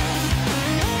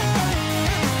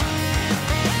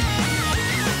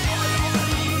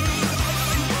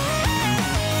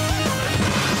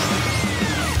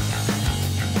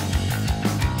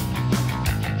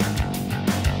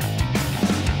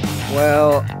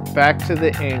 Well, back to the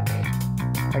ink.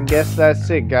 I guess that's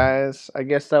it, guys. I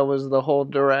guess that was the whole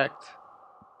direct.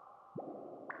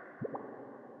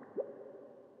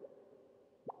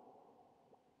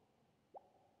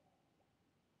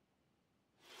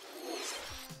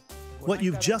 What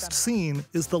you've just seen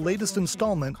is the latest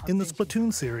installment in the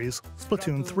Splatoon series,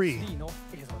 Splatoon 3.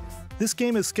 This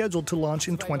game is scheduled to launch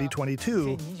in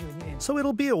 2022, so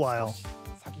it'll be a while.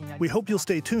 We hope you'll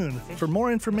stay tuned for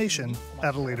more information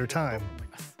at a later time.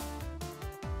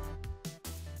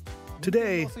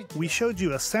 Today, we showed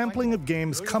you a sampling of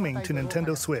games coming to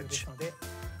Nintendo Switch.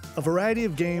 A variety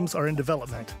of games are in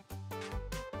development.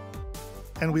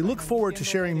 And we look forward to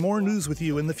sharing more news with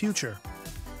you in the future.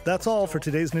 That's all for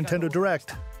today's Nintendo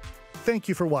Direct. Thank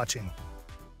you for watching.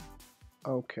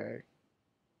 Okay.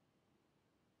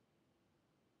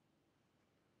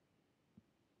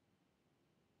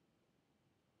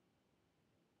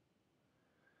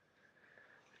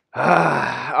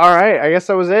 All right, I guess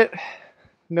that was it.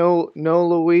 No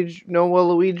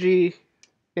Luigi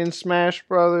in Smash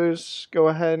Brothers. Go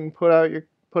ahead and put out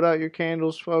your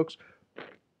candles, folks.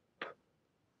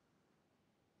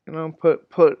 You know,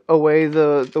 put away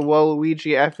the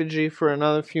Waluigi effigy for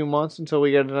another few months until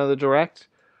we get another direct.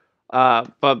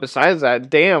 But besides that,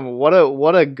 damn, what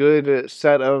a good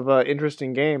set of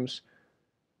interesting games.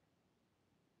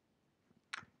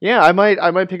 Yeah, I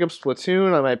might pick up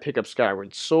Splatoon. I might pick up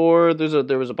Skyward Sword.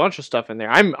 There was a bunch of stuff in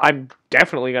there. I'm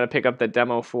definitely gonna pick up the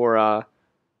demo for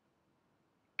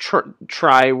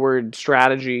Tri-word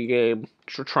strategy game,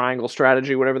 triangle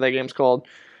strategy, whatever that game's called.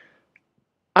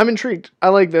 I'm intrigued. I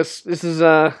like this. This is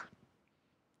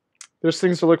there's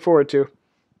things to look forward to.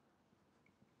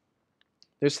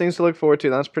 There's things to look forward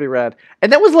to. That's pretty rad.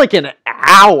 And that was like an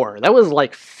hour. That was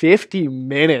like 50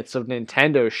 minutes of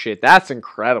Nintendo shit. That's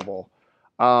incredible.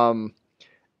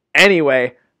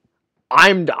 Anyway,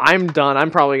 I'm done.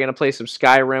 I'm probably gonna play some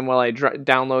Skyrim while I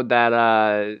download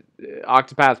that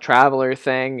Octopath Traveler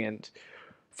thing. And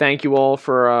thank you all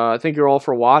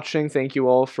for watching. Thank you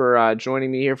all for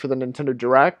joining me here for the Nintendo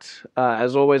Direct.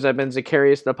 As always, I've been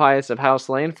Zacharias the Pious of House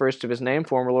Lane, first of his name,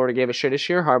 former Lord of Gave a Shit this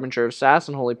year, Harbinger of Sass,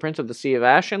 and Holy Prince of the Sea of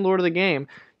Ash, and Lord of the Game.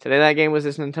 Today that game was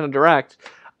this Nintendo Direct.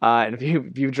 And if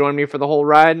you've joined me for the whole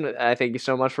ride, I thank you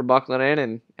so much for buckling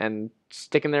in and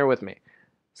sticking there with me.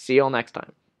 See you all next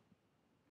time.